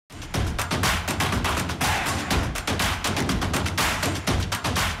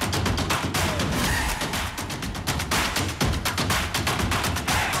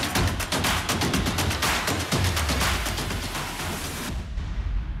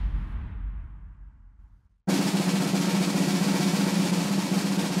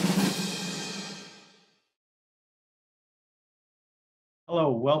Hello,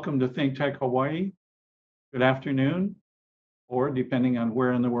 welcome to ThinkTech Hawaii. Good afternoon, or depending on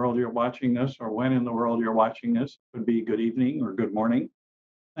where in the world you're watching this or when in the world you're watching this, could be good evening or good morning.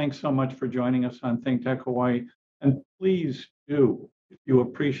 Thanks so much for joining us on ThinkTech Hawaii. And please do, if you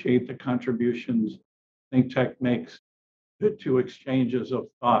appreciate the contributions ThinkTech makes to exchanges of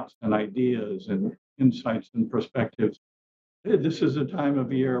thoughts and ideas and insights and perspectives. This is a time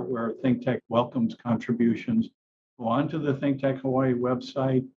of year where ThinkTech welcomes contributions. Go on to the ThinkTech Hawaii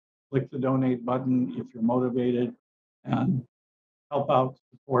website, click the donate button if you're motivated, and help out,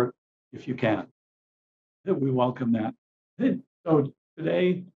 support if you can. We welcome that. So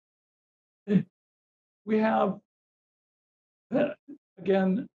today we have, uh,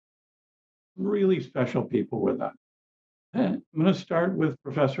 again, really special people with us. I'm going to start with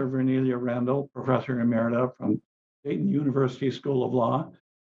Professor Vernellia Randall, Professor Emerita from Dayton University School of Law,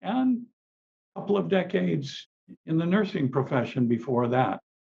 and a couple of decades in the nursing profession before that.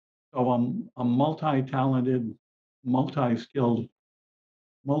 So I'm a multi-talented, multi-skilled,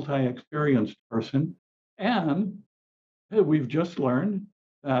 multi-experienced person. And we've just learned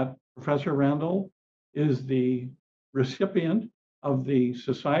that Professor Randall is the recipient of the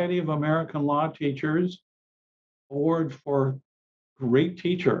Society of American Law Teachers Award for Great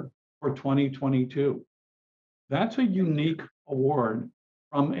Teacher for 2022. That's a unique award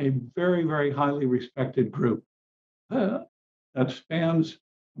from a very, very highly respected group that spans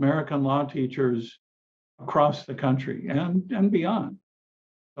American law teachers across the country and beyond.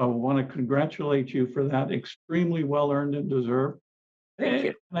 So I want to congratulate you for that. Extremely well earned and deserved. Thank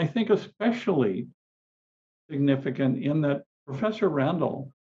you. And I think especially significant in that Professor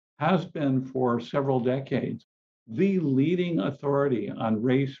Randall has been for several decades the leading authority on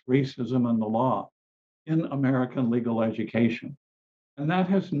race, racism, and the law in American legal education. And that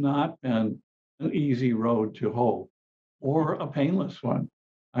has not been an easy road to hoe or a painless one,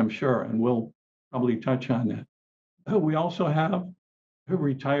 I'm sure, and we'll probably touch on that. We also have a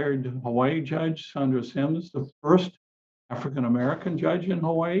retired Hawaii judge, Sandra, the first African American judge in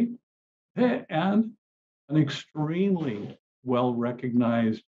Hawaii, and an extremely well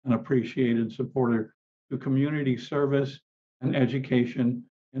recognized and appreciated supporter to community service and education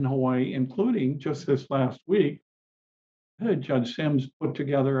in Hawaii, including just this last week, Judge Sims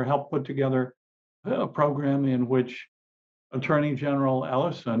helped put together a program in which Attorney General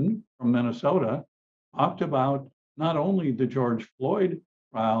Ellison from Minnesota talked about not only the George Floyd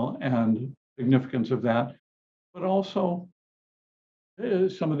trial and significance of that, but also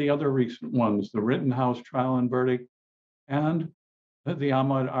some of the other recent ones, the Rittenhouse trial and verdict and the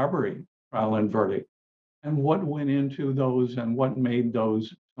Ahmaud Arbery trial and verdict, and what went into those and what made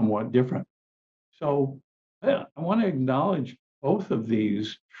those somewhat different. So I want to acknowledge both of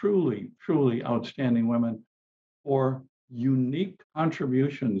these truly, truly outstanding women for unique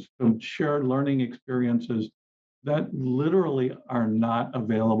contributions to shared learning experiences that literally are not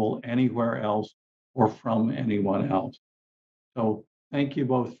available anywhere else or from anyone else. So thank you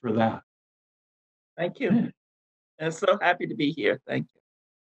both for that. Thank you. And so happy to be here. Thank you.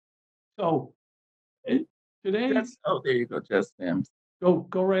 So eh, today, There you go, Just Sims. go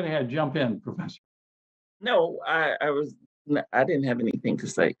right ahead, jump in, Professor. No, I didn't have anything to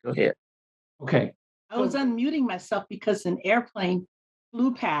say. Go ahead. Okay. I was unmuting myself because an airplane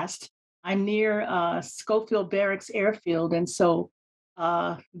flew past. I'm near Schofield Barracks Airfield, and so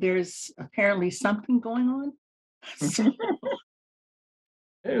there's apparently something going on.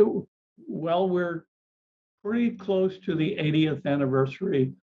 So, Well, we're pretty close to the 80th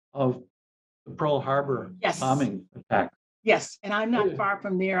anniversary of the Pearl Harbor Yes. bombing attack. yes, and I'm not far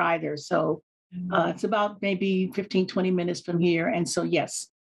from there either. So it's about maybe 15, 20 minutes from here. And so, yes.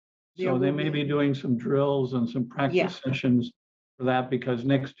 So they may be doing some drills and some practice sessions for that because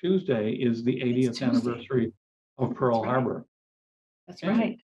next Tuesday is the 80th Tuesday. anniversary of Pearl That's right. Harbor. That's And-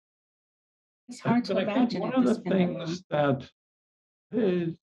 right. It's hard to But I think imagine. one if of the it's been that long. things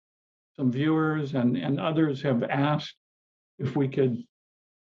that some viewers and others have asked if we could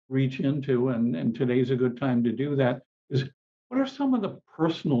reach into, and today's a good time to do that, is what are some of the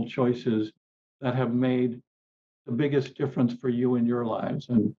personal choices that have made the biggest difference for you in your lives?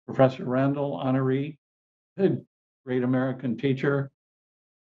 And Professor Randall, honoree, a great American teacher.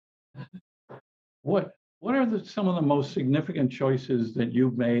 What are some of the most significant choices that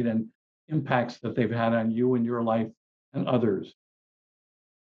you've made and impacts that they've had on you and your life and others?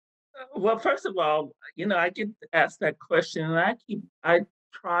 Well, first of all, I get asked that question, and I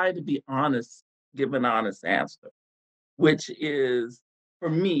try to be honest, give an honest answer, which is, for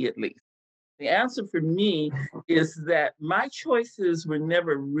me at least, The answer for me is that my choices were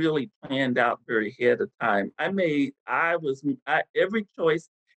never really planned out very ahead of time. Every choice,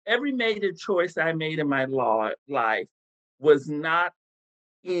 every major choice I made in my life was not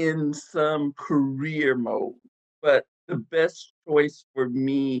in some career mode, but the best choice for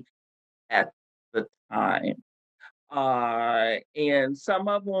me at the time. And some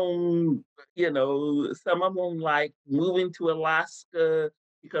of them, some of them like moving to Alaska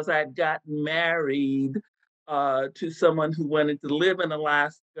because I had gotten married to someone who wanted to live in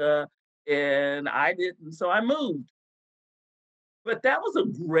Alaska, and I didn't, so I moved. But that was a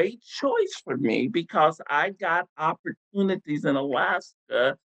great choice for me because I got opportunities in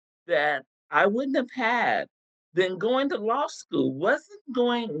Alaska that I wouldn't have had. Then going to law school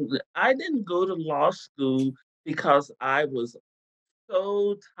I didn't go to law school because I was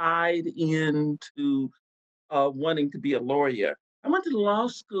so tied into wanting to be a lawyer. I went to law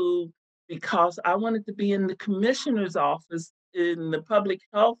school because I wanted to be in the commissioner's office in the public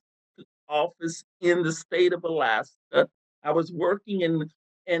health office in the state of Alaska. I was working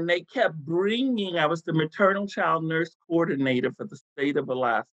and they kept I was the maternal child nurse coordinator for the state of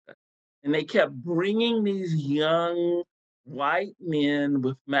Alaska. And they kept bringing these young white men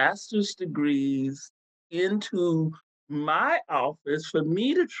with master's degrees into my office for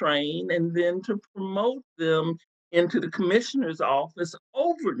me to train and then to promote them into the commissioner's office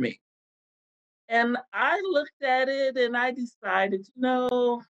over me. And I looked at it and I decided,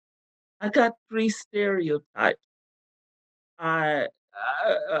 I got three stereotypes. I,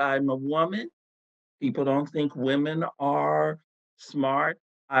 I'm a woman. People don't think women are smart.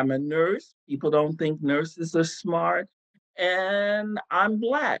 I'm a nurse. People don't think nurses are smart. And I'm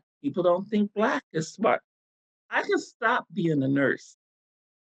Black. People don't think Black is smart. I can stop being a nurse.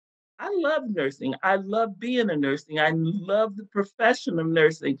 I love nursing. I love being a nursing. I love the profession of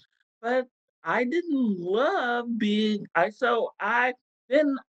nursing, but I didn't love then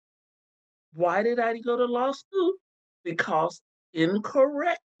why did I go to law school? Because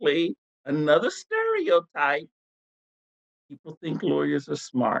incorrectly, another stereotype, people think lawyers are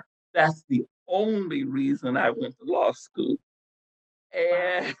smart. That's the only reason I went to law school.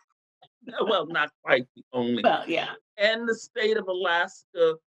 And well, not quite the only. Well, yeah. And the state of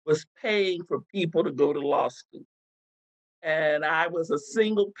Alaska was paying for people to go to law school. And I was a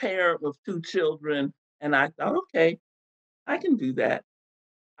single parent with two children. And I thought, okay, I can do that.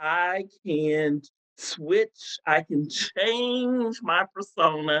 I can I can change my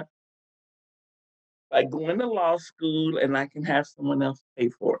persona by going to law school and I can have someone else pay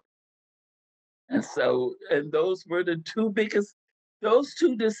for it. And those were those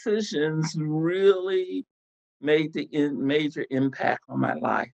two decisions really made the major impact on my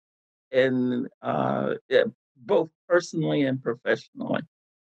life, and both personally and professionally.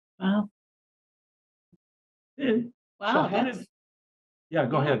 Wow. So Wow. Yeah,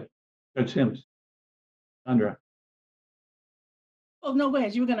 go ahead. Judge Sims. Sandra. Oh, no, go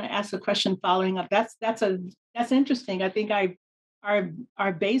ahead. You were going to ask a question following up. That's interesting. I think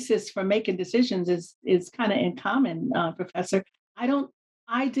our basis for making decisions is kind of in common, Professor.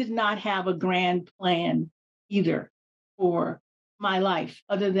 I did not have a grand plan either for my life,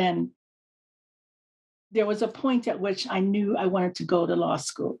 other than there was a point at which I knew I wanted to go to law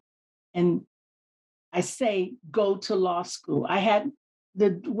school. And I say go to law school. I had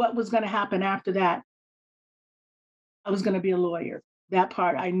what was going to happen after that. I was going to be a lawyer. That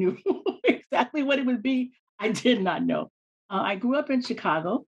part I knew exactly what it would be. I did not know. I grew up in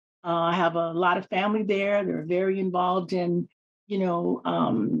Chicago. I have a lot of family there. They're very involved in,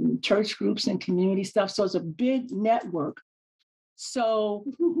 church groups and community stuff. So it's a big network. So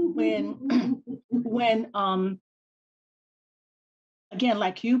when again,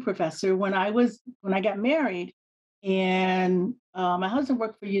 like you, Professor, when I got married, and my husband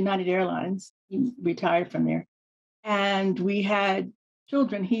worked for United Airlines, he retired from there, and we had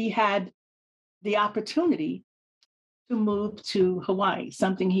children. He had the opportunity to move to Hawaii,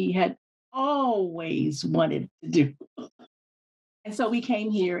 something he had always wanted to do. And so we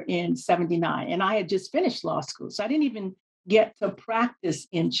came here in 79, and I had just finished law school. So I didn't even get to practice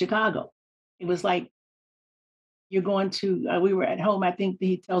in Chicago. It was like, you're going to, we were at home. I think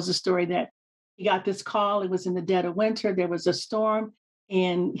he tells the story that he got this call. It was in the dead of winter. There was a storm,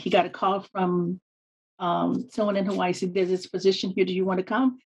 and he got a call from someone in Hawaii. Said, there's this position here. Do you want to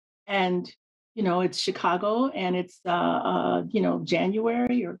come? And, it's Chicago, and it's,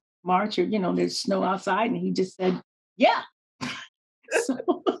 January or March, or, there's snow outside. And he just said, yeah.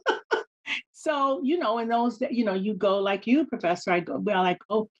 So, in those that, you go like you, Professor, I go, well, like,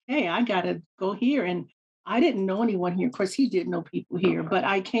 okay, I got to go here. And I didn't know anyone here. Of course, he didn't know people here, but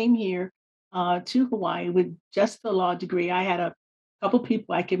I came here to Hawaii with just the law degree. I had a couple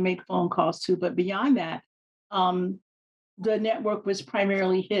people I could make phone calls to, but beyond that, um, the network was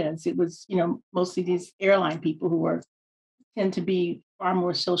primarily his. It was, mostly these airline people who were tend to be far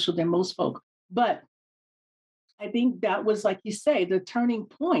more social than most folk. But I think that was, like you say, the turning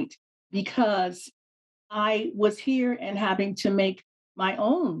point because I was here and having to make my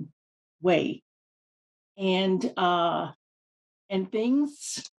own way. And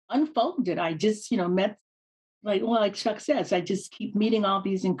things unfolded. I just, met like Chuck says, I just keep meeting all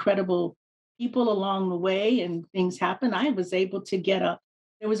these incredible people along the way and things happen. I was able to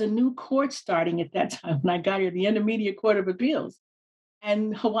there was a new court starting at that time when I got here, the Intermediate Court of Appeals.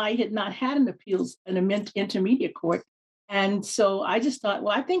 And Hawaii had not had an intermediate court. And so I just thought,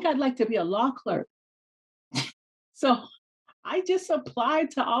 well, I think I'd like to be a law clerk. So I just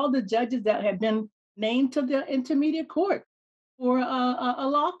applied to all the judges that had been named to the intermediate court for a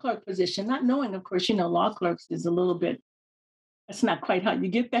law clerk position, not knowing, of course, law clerks is a little bit, that's not quite how you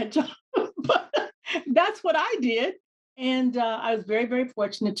get that job, but that's what I did. And I was very, very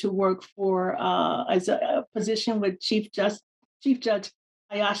fortunate to work for as a position with Chief Judge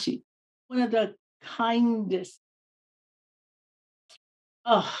Hayashi, one of the kindest.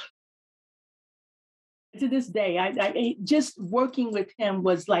 Oh, to this day, just working with him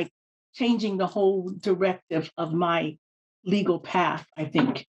was like changing the whole directive of my legal path. I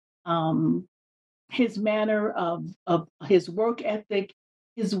think his manner of his work ethic,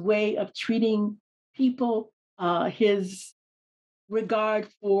 his way of treating people, his regard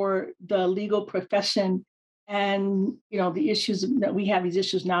for the legal profession, and the issues that we have, these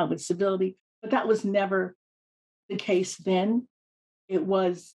issues now with civility, but that was never the case then. It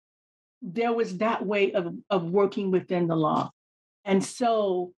was There was that way of working within the law. And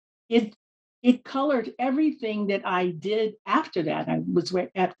so it colored everything that I did after that. I was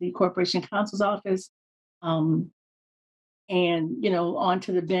at the Corporation Counsel's office, um, and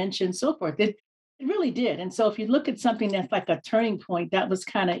onto the bench and so forth. It really did. And so if you look at something that's like a turning point, that was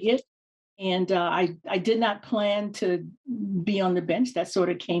kind of it. And I did not plan to be on the bench. That sort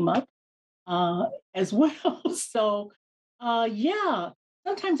of came up as well. So yeah,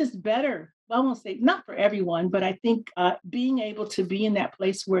 sometimes it's better. Well, I won't say not for everyone, but I think being able to be in that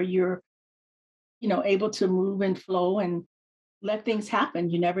place where you're, able to move and flow and let things happen.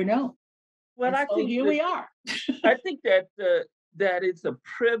 You never know. Well, And I so think here that we are. I think that that it's a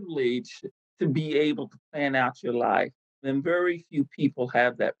privilege to be able to plan out your life, and very few people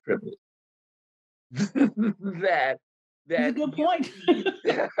have that privilege. that It's a that good point.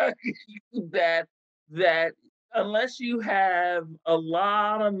 that that unless you have a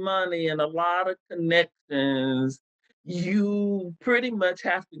lot of money and a lot of connections, you pretty much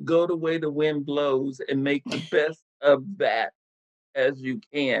have to go the way the wind blows and make the best of that as you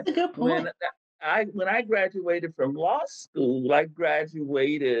can. It's a good When point. I graduated from law school, I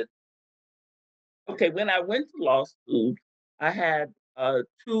graduated. Okay, when I went to law school, I had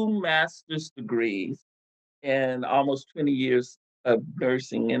two master's degrees and almost 20 years of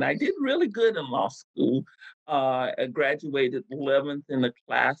nursing, and I did really good in law school. I graduated 11th in a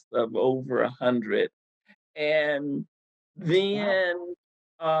class of over 100, and Wow. then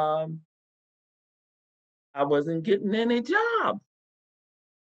um, I wasn't getting any job,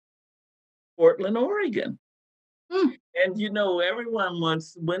 Portland, Oregon. Mm, And everyone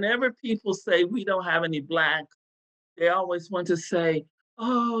wants, whenever people say we don't have any black, they always want to say,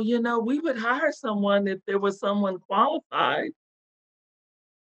 oh, we would hire someone if there was someone qualified.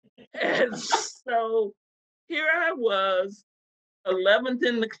 And so here I was, 11th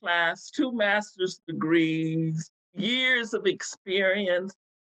in the class, two master's degrees, years of experience,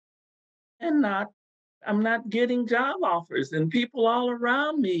 and I'm not getting job offers, and people all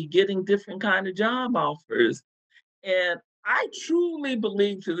around me getting different kind of job offers. And I truly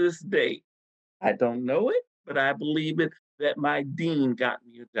believe to this day, I don't know it, but I believe it, that my dean got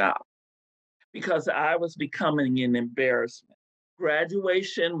me a job because I was becoming an embarrassment.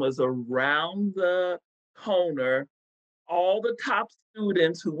 Graduation was around the corner. All the top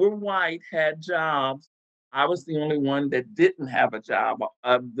students who were white had jobs. I was the only one that didn't have a job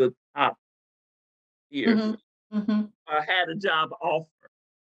of the top tier. hmm hmm I had a job offer,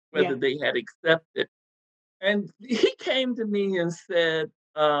 whether Yeah. they had accepted. And he came to me and said,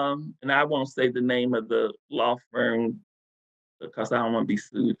 and I won't say the name of the law firm because I don't want to be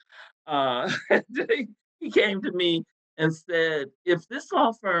sued. Uh, he came to me and said, if this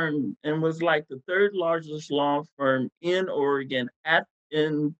law firm, and was like the third largest law firm in Oregon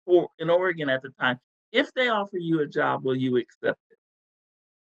in Oregon at the time, if they offer you a job, will you accept it?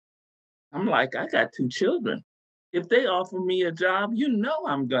 I'm like, I got two children. If they offer me a job,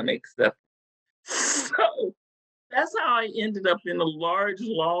 I'm gonna accept it. So that's how I ended up in a large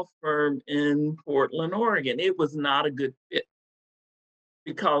law firm in Portland, Oregon. It was not a good fit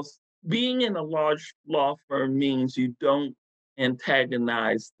because being in a large law firm means you don't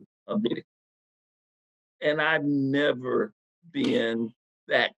antagonize the public. And I've never been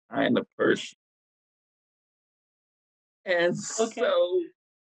that kind of person. And Okay. so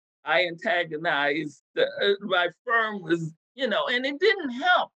I antagonized my firm was, and it didn't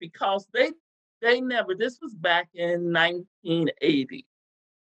help because they never, this was back in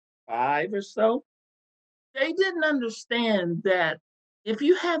 1985 or so. They didn't understand that if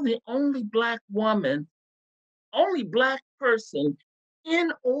you have the only Black woman, only Black person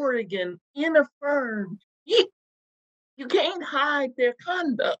in Oregon in a firm, you can't hide their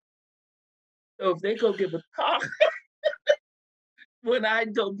conduct. So if they go give a talk, when I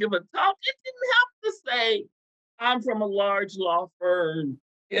go give a talk, it didn't help to say, I'm from a large law firm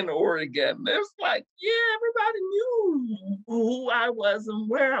in Oregon. It's like, yeah, everybody knew who I was and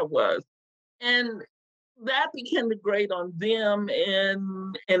where I was. And that became to grate on them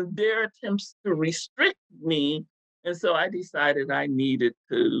and their attempts to restrict me. And so I decided I needed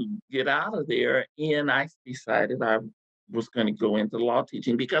to get out of there. And I decided I was going to go into law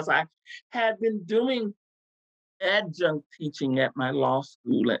teaching because I had been doing adjunct teaching at my law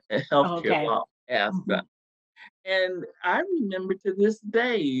school at healthcare Okay. law as Mhm. and I remember to this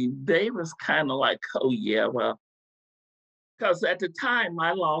day, they was kind of like, oh yeah, well, because at the time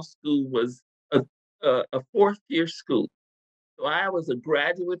my law school was a fourth tier school. So I was a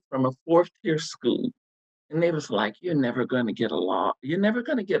graduate from a fourth tier school. And they was like, you're never going to get a law, you're never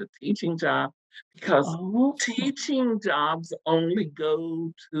going to get a teaching job because Oh, teaching jobs only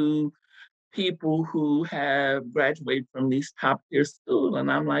go to people who have graduated from these top tier schools. And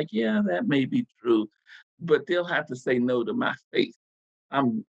I'm like, yeah, that may be true, but they'll have to say no to my face.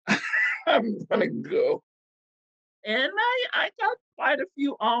 I'm I'm gonna go. And I got quite a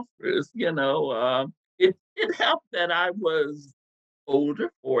few offers, it helped that I was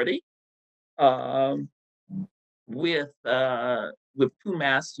older, 40, um, with two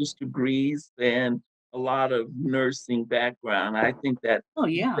master's degrees and a lot of nursing background. I think that oh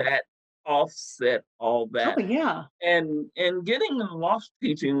yeah. that offset all Oh that. yeah. And getting in law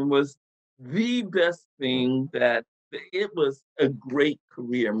teaching was the best thing that it was a great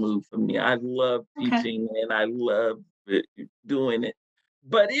career move for me. I love Okay. teaching and I love doing it.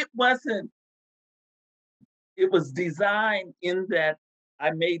 But it was designed in that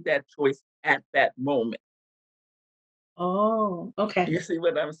I made that choice at that moment. Oh, okay. You see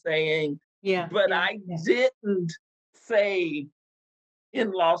what I'm saying? Yeah, But yeah, I yeah. didn't say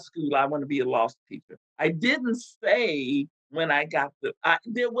in law school, I want to be a law teacher. I didn't say when I got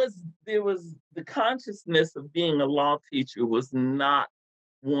there was the consciousness of being a law teacher was not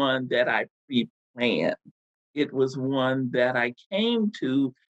one that I pre-planned. It was one that I came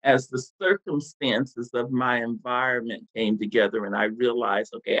to as the circumstances of my environment came together and I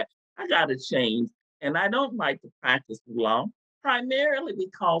realized, okay, I got to change. And I don't like the practice of law, primarily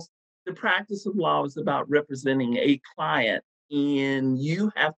because the practice of law is about representing a client and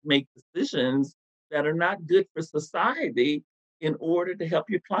you have to make decisions that are not good for society in order to help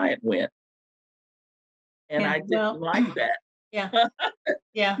your client win. And Yeah. I didn't Well, like yeah, that,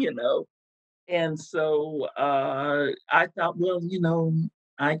 yeah. you know. And so I thought, well,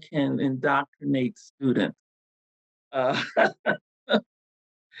 I can indoctrinate students. Uh,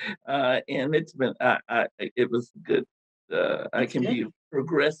 and it was good. I That's can good. be a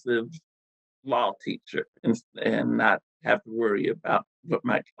progressive law teacher and not have to worry about what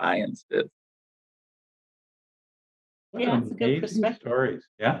my clients did. What Yeah, that's a good amazing perspective. stories.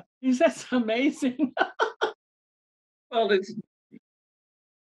 Yeah. That's amazing. Well, it's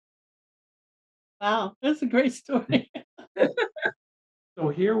Wow, that's a great story. So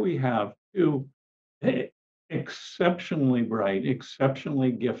here we have two e- exceptionally bright,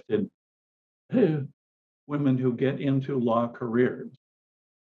 exceptionally gifted women who get into law careers.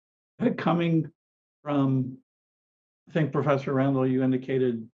 Coming from, I think, Professor Randall, you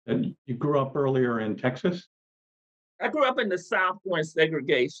indicated that you grew up earlier in Texas. I grew up in the South during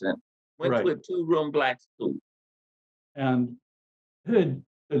segregation. Went to Right. a two-room black school. And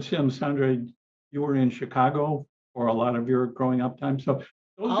it seems, Sandra, you were in Chicago for a lot of your growing up time. So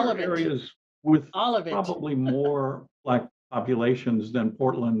those All are of it. areas with All of it. probably more Black populations than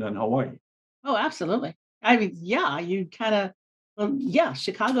Portland and Hawaii. Oh, absolutely. I mean, yeah, you kind of, well, yeah,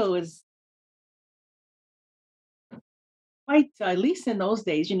 Chicago is quite, at least in those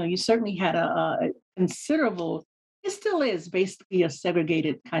days, you certainly had a considerable, it still is basically a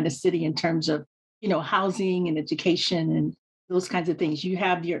segregated kind of city in terms of, housing and education and those kinds of things. You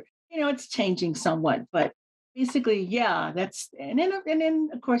have your, it's changing somewhat, but basically, yeah, and then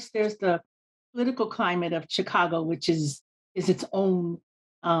of course there's the political climate of Chicago, is its own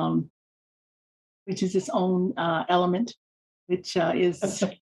um, element, which is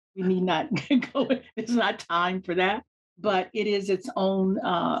we need not go. It's not time for that, but it is its own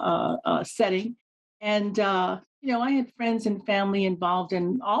setting. And I had friends and family involved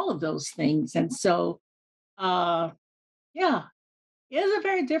in all of those things, and so uh, yeah, it is a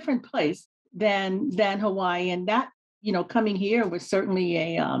very different place than Hawaii, and that coming here was certainly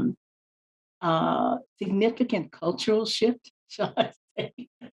a significant cultural shift, shall I say?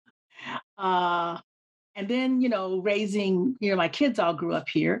 Uh, and then raising my kids all grew up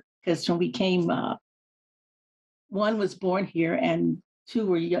here because when we came, one was born here and two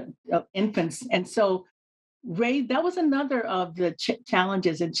were infants, and so that was another of the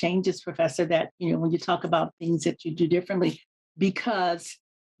challenges and changes, Professor, that, when you talk about things that you do differently, because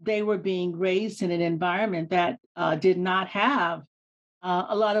they were being raised in an environment that did not have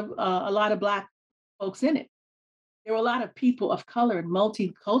a lot of Black folks in it. There were a lot of people of color and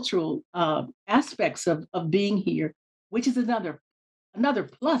multicultural aspects of being here, which is another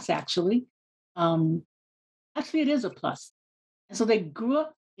plus, actually. Um, Actually, it is a plus. And so they grew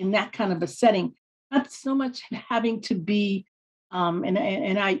up in that kind of a setting, not so much having to be, and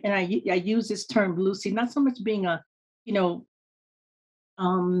I use this term loosely, not so much being you know,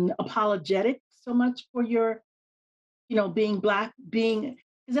 apologetic so much for your, being Black, because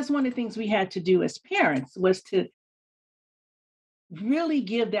that's one of the things we had to do as parents was to really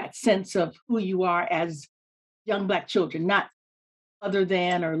give that sense of who you are as young Black children, not other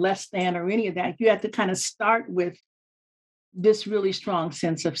than or less than or any of that. You have to kind of start with this really strong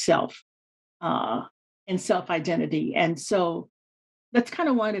sense of self uh, and self identity. And so that's kind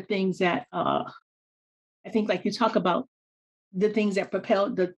of one of the things that I think, like you talk about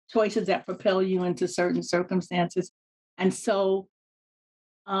the choices that propel you into certain circumstances. And so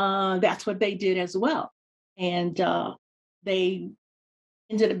that's what they did as well. And they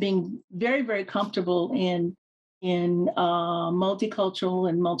ended up being very, very comfortable in multicultural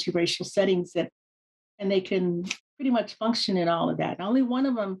and multiracial settings and they can pretty much function in all of that. Only one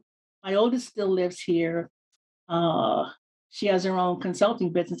of them, my oldest, still lives here. Uh, she has her own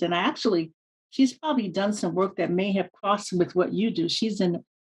consulting business, and she's probably done some work that may have crossed with what you do. She's in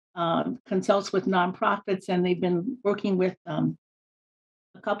consults with nonprofits, and they've been working with a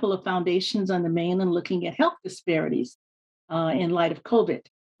couple of foundations on the mainland looking at health disparities in light of COVID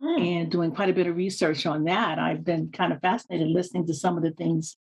Mm. and doing quite a bit of research on that. I've been kind of fascinated listening to some of the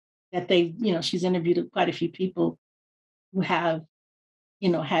things that she's interviewed quite a few people who have,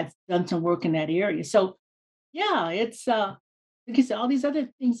 had done some work in that area. So yeah, it's like you said, all these other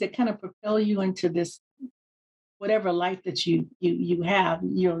things that kind of propel you into this whatever life that you have.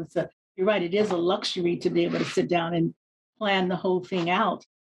 You're right, it is a luxury to be able to sit down and plan the whole thing out.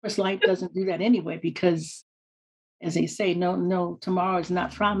 Of course, life doesn't do that anyway, because as they say, no, tomorrow is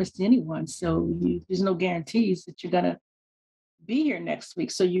not promised to anyone. So there's no guarantees that you're gonna be here next week.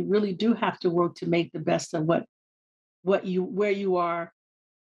 So you really do have to work to make the best of where you are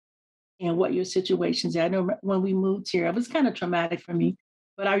and what your situations are. I know when we moved here, it was kind of traumatic for me,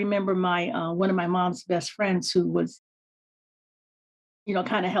 but I remember my one of my mom's best friends who was,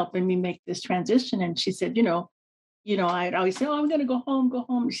 kind of helping me make this transition. And she said, I'd always say, "Oh, I'm going to go home."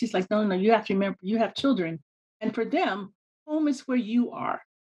 And she's like, "No, no, you have to remember, you have children, and for them, home is where you are.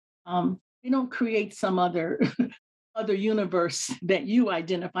 They don't create some other other universe that you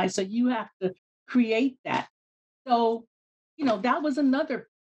identify, so you have to create that." So, that was another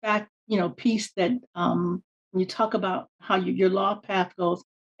fact, piece that when you talk about how your law path goes,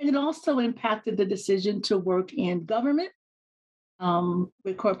 and it also impacted the decision to work in government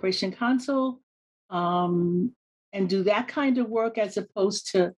with Corporation Counsel um, and do that kind of work as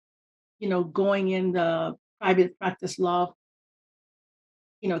opposed to, going in the private practice law,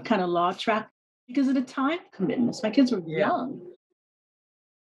 kind of law track because of the time commitments. My kids were Yeah. young.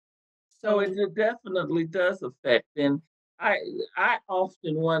 So So, it definitely does affect. And I I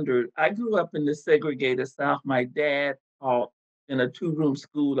often wondered, I grew up in the segregated South. My dad taught in a two-room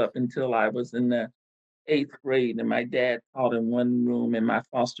school up until I was in the eighth grade, and my dad taught in one room and my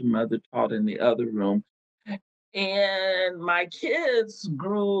foster mother taught in the other room. And my kids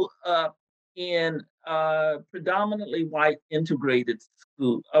grew up in predominantly white integrated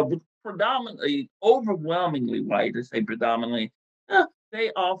school, predominantly overwhelmingly white. I say predominantly. They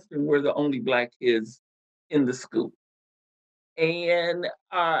often were the only Black kids in the school, and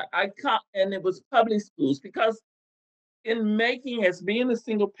and it was public schools because in making as being a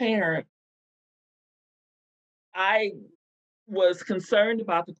single parent, I was concerned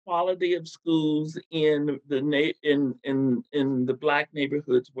about the quality of schools in the in the Black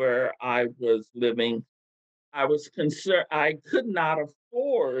neighborhoods where I was living. I was concerned I could not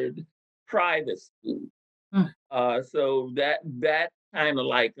afford private schools. Mm. So that kind of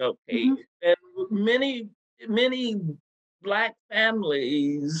like, okay. Mhm. And many Black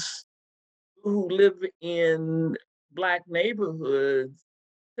families who live in Black neighborhoods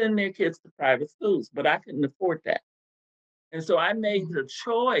send their kids to private schools, but I couldn't afford that. And so I made the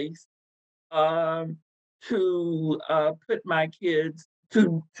choice um, to put my kids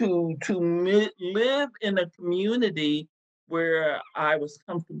live in a community where I was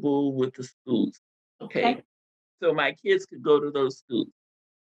comfortable with the schools. Okay, Okay. so my kids could go to those schools.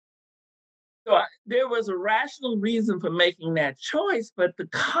 So there was a rational reason for making that choice, but the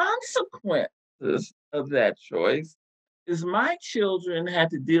consequences of that choice is my children had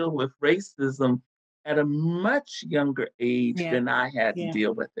to deal with racism at a much younger age Yeah. than I had to Yeah.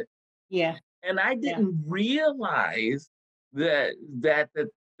 deal with it. Yeah. And I Yeah. didn't realize that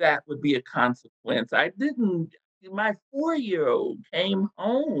that would be a consequence. I didn't. My 4-year-old came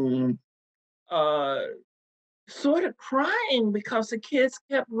home uh, sort of crying because the kids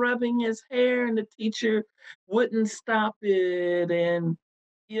kept rubbing his hair and the teacher wouldn't stop it. And,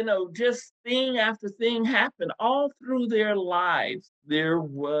 just thing after thing happened all through their lives. There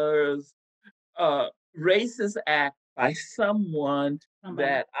was a racist act by someone Somebody.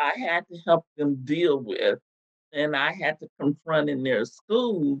 that I had to help them deal with and I had to confront in their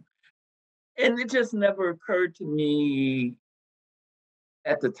school. And it just never occurred to me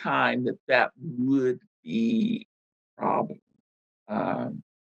at the time that that would be a problem. Um,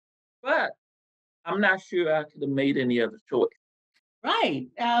 but I'm not sure I could have made any other choice. Right.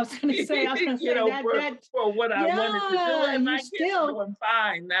 I was gonna say that For that what I wanted to do, yeah, and you my kids are still doing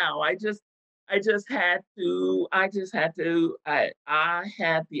fine now. I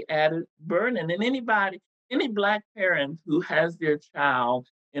had the added burden, and any Black parent who has their child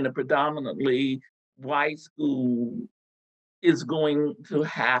in a predominantly white school is going to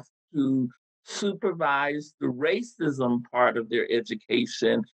have to supervise the racism part of their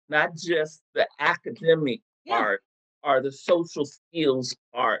education, not just the academic yeah. part or the social skills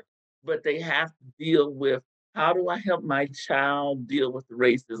part, but they have to deal with how do I help my child deal with the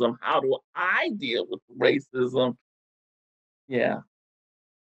racism? How do I deal with the racism? Yeah.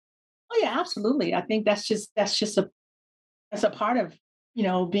 Oh yeah, absolutely. I think that's just a part of,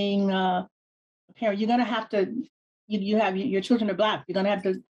 being a parent. You're gonna have to you have your children are Black. You're gonna have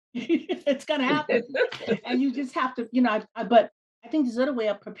to it's gonna happen. And you just have to, but I think there's another way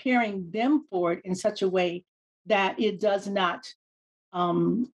of preparing them for it in such a way that it does not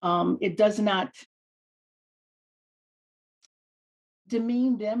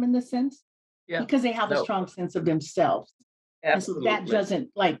demean them in the sense Yeah. because they have a No, strong sense of themselves. And so that absolutely.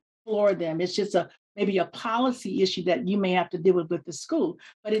 doesn't like floor them. It's just maybe a policy issue that you may have to deal with the school,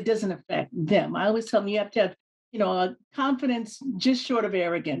 but it doesn't affect them. I always tell them you have to have, a confidence just short of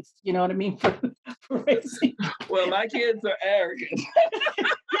arrogance. You know what I mean? For raising. Well, my kids are arrogant.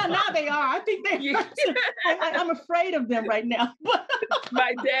 Yeah, now they are. I think they Yeah. are. I'm afraid of them right now.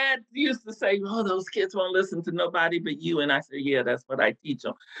 My dad used to say, "Oh, those kids won't listen to nobody but you," and I said, "Yeah, that's what I teach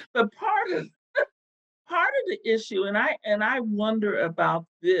them." But part of the issue, and I wonder about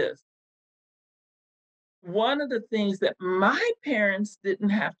this. One of the things that my parents didn't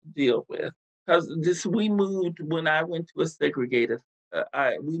have to deal with, because this we moved when I went to a segregated.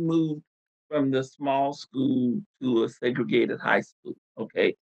 We moved from the small school to a segregated high school.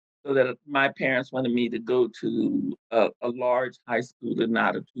 Okay, so that my parents wanted me to go to a large high school and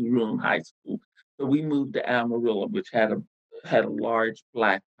not a two-room high school. So we moved to Amarillo, which had a large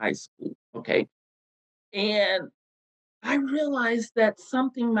Black high school. Okay, and I realized that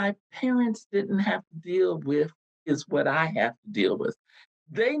something my parents didn't have to deal with is what I have to deal with.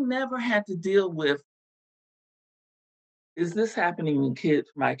 They never had to deal with, is this happening in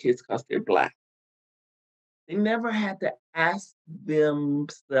my kids because they're Black? They never had to ask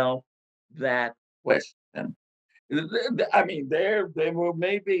themselves that question. I mean, there were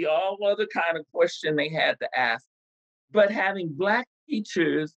maybe all other kind of question they had to ask, but having Black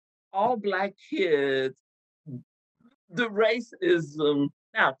teachers, all Black kids, the racism.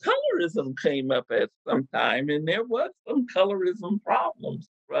 Now, colorism came up at some time, and there was some colorism problems,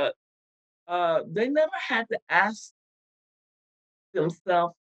 but they never had to ask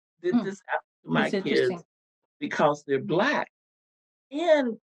themselves, "Did Hmm, this happen to my it's interesting. kids because they're Black?"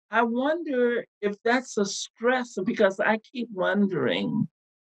 And I wonder if that's a stress because I keep wondering,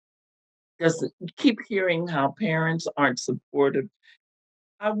 because keep hearing how parents aren't supportive.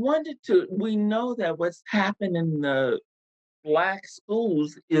 I wanted to. We know that what's happened in the Black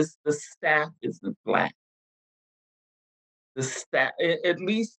schools is the staff isn't Black. The staff, at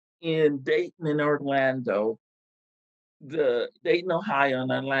least in Dayton and Orlando, the Dayton, Ohio,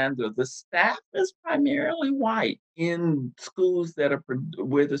 and Orlando, the staff is primarily white in schools that are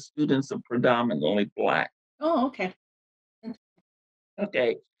where the students are predominantly Black. Oh, okay.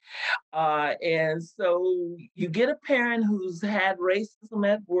 Okay. And so you get a parent who's had racism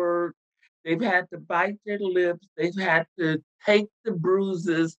at work, they've had to bite their lips, they've had to take the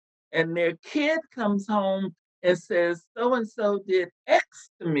bruises, and their kid comes home and says, so and so did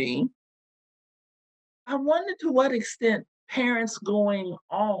X to me. I wonder to what extent parents going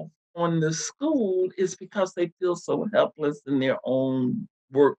off on the school is because they feel so helpless in their own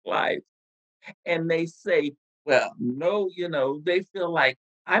work life. And they say, well, no, they feel like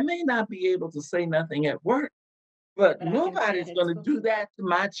I may not be able to say nothing at work, but But I can say it nobody's at going to school. do that to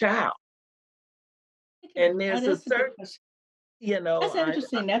my child. Okay, And there's a that's a good certain, question. you know, That's I,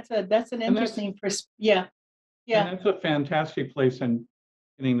 interesting. That's an And that's interesting yeah, and yeah. that's a fantastic place in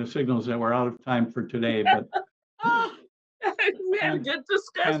getting the signals that we're out of time for today. But Ah, we had a fan- good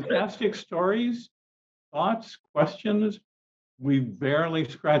discussion. fantastic stories, thoughts, questions. We barely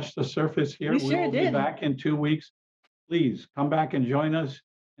scratched the surface here. we We sure will be did. back in 2 weeks. Please come back and join us.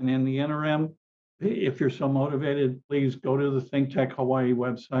 And in the interim, if you're so motivated, please go to the ThinkTech Hawaii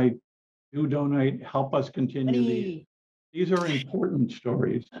website. Do donate, help us continue these. Honey, These are important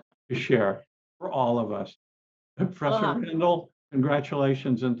stories to share for all of us. Professor aloha. Randall,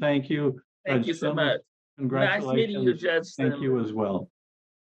 congratulations and thank you. Thank Judge you so Simmons, much. Nice meeting you, congratulations. Judge Thank you Simmons. as well.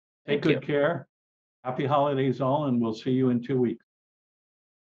 Take Thank you. good care. Happy holidays all, and we'll see you in 2 weeks.